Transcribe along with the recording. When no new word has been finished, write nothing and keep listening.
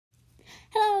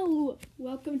Hello!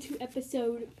 Welcome to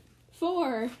episode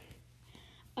 4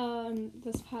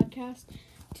 this podcast.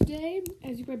 Today,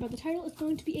 as you read by the title, it's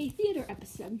going to be a theater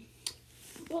episode.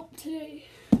 Well, today,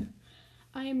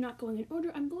 I am not going in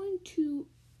order.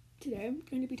 Today, I'm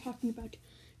going to be talking about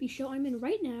the show I'm in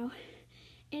right now,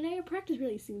 and I have practice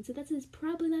really soon, so that's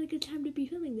probably not a good time to be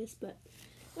filming this, but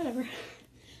whatever.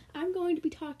 I'm going to be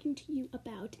talking to you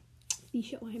about the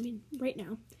show I'm in right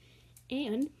now,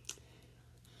 and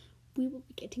we will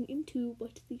be getting into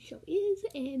what the show is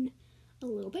in a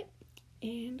little bit,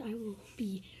 and I will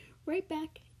be right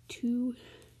back to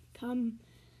come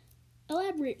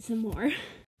elaborate some more.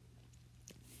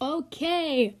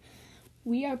 Okay,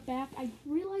 we are back. I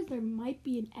realized there might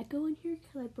be an echo in here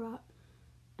because I brought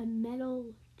a metal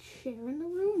chair in the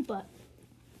room, but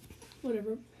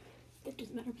whatever, it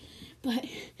doesn't matter. But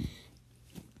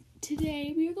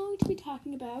today we are going to be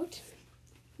talking about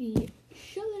the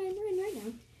show that I'm in right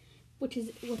now, which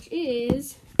is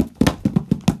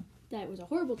that was a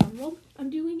horrible drum roll.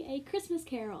 I'm doing A Christmas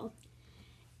Carol.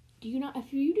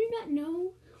 If you do not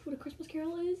know what A Christmas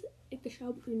Carol is, like the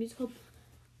show, the musical,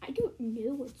 I don't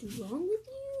know what's wrong with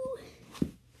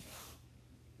you.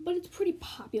 But it's a pretty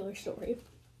popular story.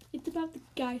 It's about the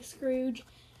guy Scrooge,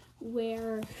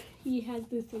 where he has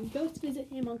this ghost visit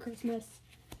him on Christmas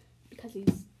because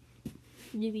he's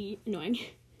really annoying.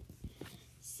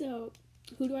 So,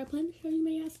 who do I play in the show, you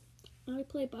may ask? I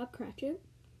play Bob Cratchit.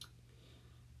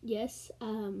 Yes,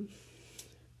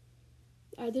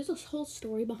 there's a whole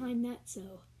story behind that, so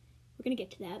we're gonna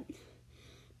get to that.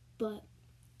 But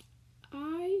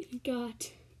I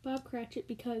got Bob Cratchit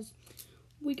because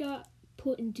we got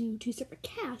put into two separate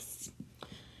casts,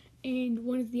 and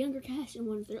one is the younger cast and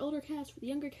one is the older cast. For the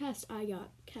younger cast, I got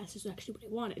cast as actually what I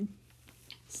wanted.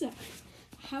 So,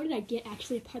 how did I get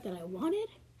actually a part that I wanted?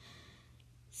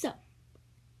 So,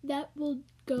 that will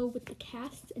go with the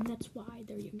cast, and that's why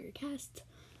they're younger casts.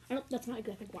 That's not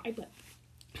exactly why, but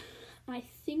I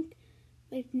think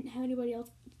they didn't have anybody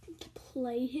else to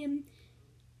play him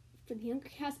for the younger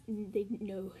cast, and they didn't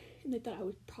know, and they thought I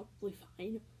was probably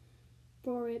fine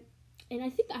for it. And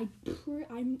I think I'm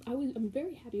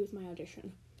very happy with my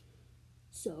audition.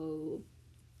 So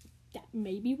that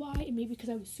may be why, and maybe because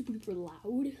I was super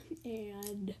loud,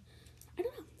 and I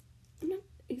don't know. I'm not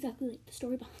exactly like the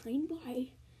story behind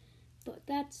why. But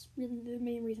that's really the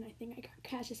main reason I think I got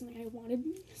cast as something I wanted.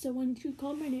 So when she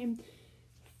called my name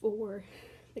for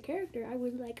the character, I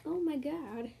was like, oh my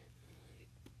god,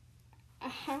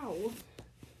 how?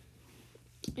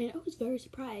 And I was very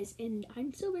surprised, and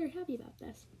I'm so very happy about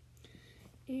this.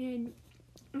 And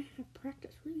I have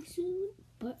practice really soon,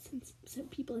 but since some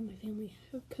people in my family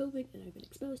have COVID and I've been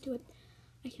exposed to it,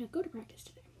 I cannot go to practice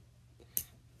today.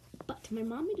 But my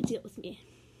mom made a deal with me.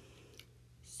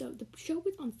 So the show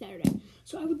was on Saturday,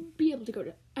 so I would be able to go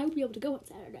on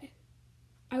Saturday.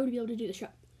 I would be able to do the show,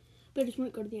 but I just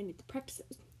wouldn't go to the end of the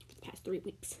practices for the past 3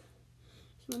 weeks.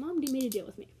 So my mom made a deal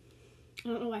with me. I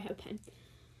don't know why I have a pen.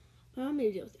 My mom made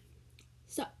a deal with me.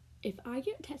 So if I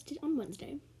get tested on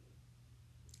Wednesday,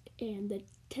 and the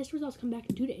test results come back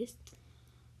in 2 days,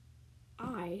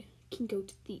 I can go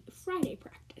to the Friday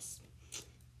practice.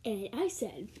 And I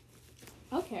said,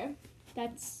 okay,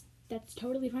 that's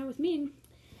totally fine with me.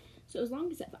 So as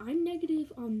long as if I'm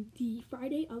negative on the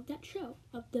Friday of that show,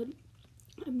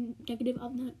 I'm negative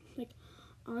on that, like,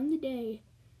 on the day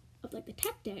of, like, the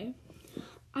tech day,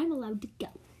 I'm allowed to go.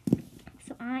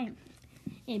 So I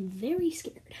am very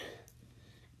scared.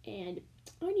 And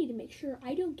I need to make sure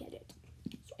I don't get it,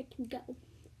 so I can go.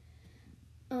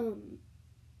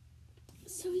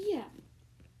 So yeah.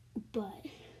 But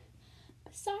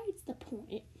besides the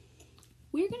point,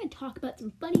 we're going to talk about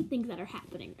some funny things that are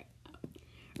happening right now.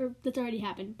 Or that's already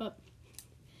happened, but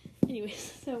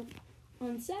anyways, so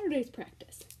on Saturday's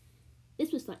practice,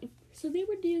 this was funny. So they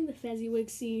were doing the Fezziwig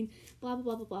scene, blah, blah,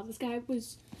 blah, blah, blah. This guy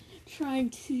was trying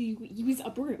to use a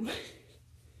broom.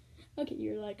 Okay,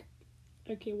 you're like,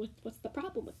 okay, what's the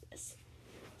problem with this?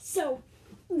 So,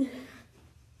 the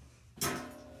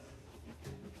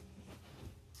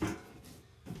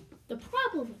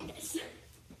problem with this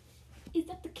is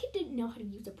that the kid didn't know how to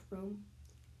use a broom.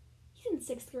 He's in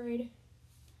 6th grade.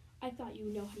 I thought you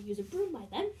would know how to use a broom by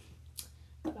then,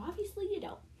 but obviously you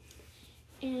don't.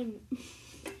 And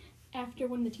after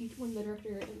when the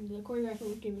director and the choreographer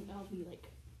were giving all the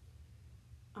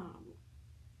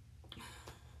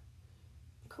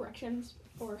corrections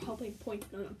or helping point,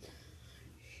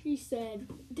 she said,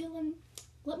 Dylan,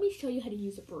 let me show you how to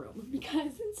use a broom,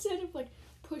 because instead of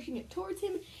pushing it towards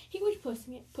him, he was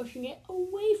pushing it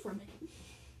away from him.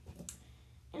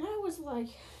 And I was like,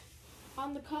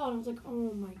 on the call, and I was like,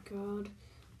 oh my god,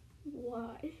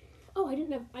 why? Oh, I didn't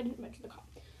mention the call.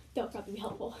 That would probably be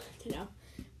helpful to know.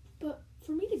 But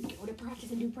for me to go to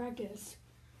practice and do practice,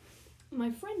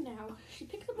 my friend now, she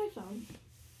picks up my phone.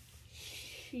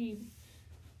 She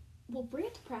will bring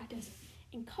it to practice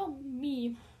and call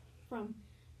me from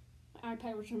my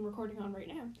iPad, which I'm recording on right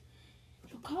now.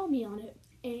 She'll call me on it,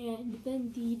 and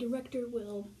then the director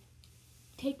will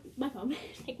take my phone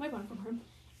from her,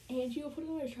 and she will put it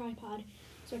on a tripod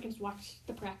so I can just watch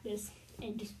the practice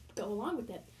and just go along with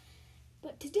it.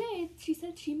 But today, she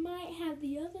said she might have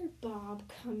the other Bob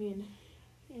come in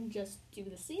and just do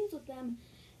the scenes with them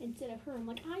instead of her. I'm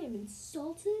like, I am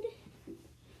insulted.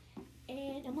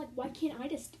 And I'm like, why can't I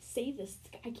just say this?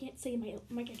 I can't say my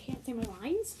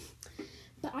lines.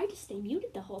 But I just stay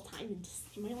muted the whole time and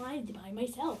just say my lines by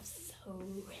myself.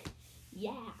 So,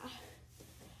 yeah.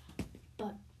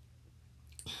 But,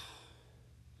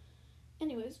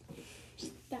 anyways,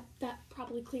 that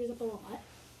probably clears up a lot.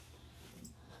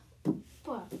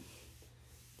 But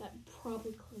that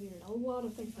probably cleared a lot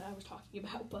of things that I was talking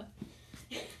about. But,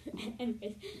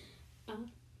 anyways,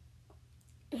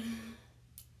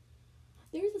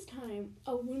 there was this time,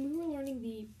 when we were learning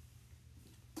the,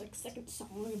 second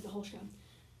song of the whole show,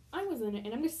 I was in it,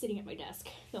 and I'm just sitting at my desk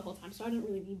the whole time, so I didn't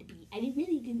really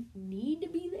need to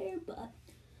be there, but,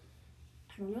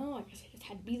 I don't know, I guess I just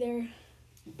had to be there,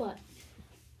 but,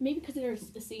 maybe because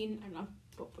there's a scene, I don't know,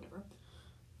 but whatever.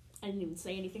 I didn't even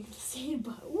say anything to the scene,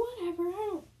 but whatever,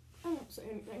 I don't say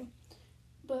anything.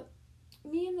 But,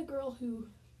 me and the girl who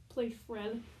played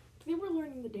Fred, they were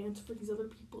learning the dance for these other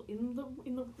people in the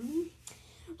room.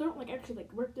 They don't actually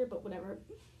work there, but whatever.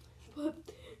 But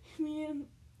me and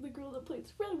the girl that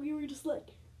plays Fred, we were just like,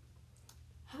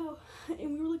 how?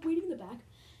 And we were waiting in the back,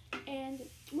 and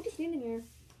we're just standing there.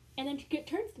 And then she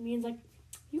turns to me and is like,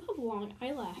 "You have long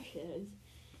eyelashes,"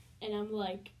 and I'm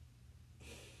like,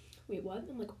 "Wait, what?"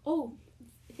 I'm like, "Oh,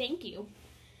 thank you."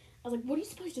 I was like, "What are you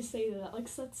supposed to say to that?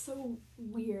 That's so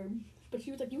weird." But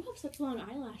she was like, "You have such long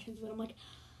eyelashes," and I'm like,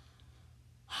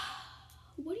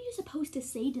 what are you supposed to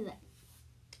say to that?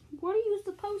 What are you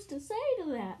supposed to say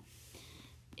to that?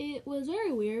 It was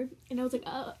very weird, and I was like,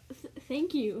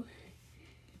 thank you.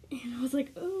 And I was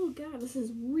like, oh god, this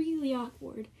is really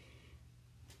awkward.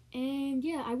 And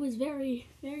yeah, I was very,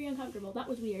 very uncomfortable. That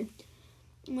was weird.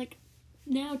 I'm like,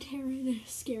 now Taryn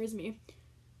scares me.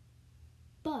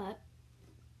 But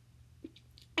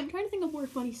I'm trying to think of more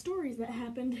funny stories that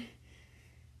happened.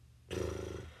 I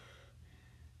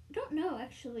don't know,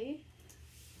 actually.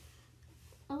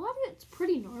 A lot of it's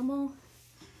pretty normal.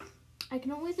 I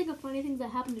can only think of funny things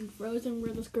that happened in Frozen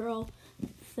where this girl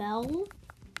fell,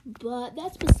 but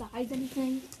that's besides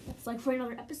anything. That's for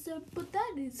another episode, but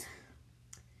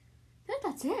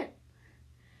that's it.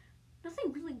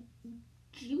 Nothing really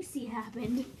juicy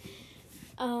happened.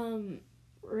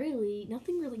 Really,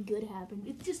 nothing really good happened.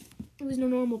 It's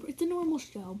a normal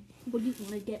show. What do you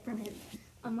want to get from it?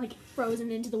 I'm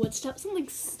Frozen into the woods stuff, something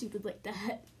stupid like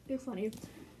that. They're funny.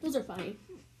 Those are funny.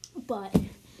 But,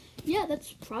 yeah,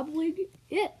 that's probably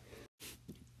it.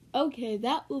 Okay,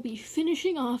 that will be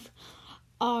finishing off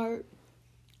our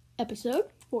episode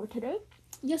for today.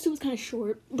 Yes, it was kind of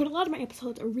short, but a lot of my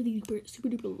episodes are really super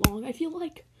duper long. I feel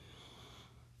like,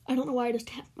 I don't know why I just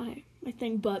tapped my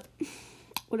thing, but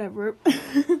whatever.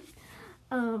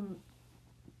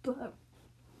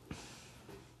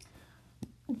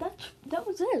 But that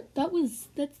was it.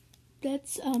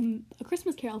 That's A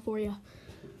Christmas Carol for you.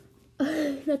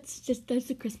 That's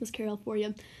a Christmas Carol for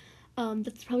you.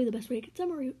 That's probably the best way I could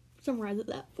summarize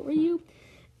that for you.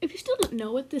 If you still don't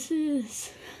know what this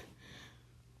is,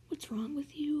 what's wrong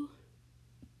with you?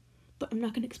 But I'm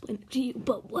not going to explain it to you,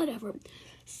 but whatever.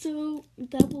 So,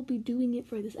 that will be doing it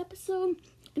for this episode.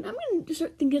 And I'm going to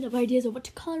start thinking of ideas of what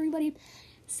to call everybody.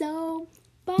 So,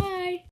 bye!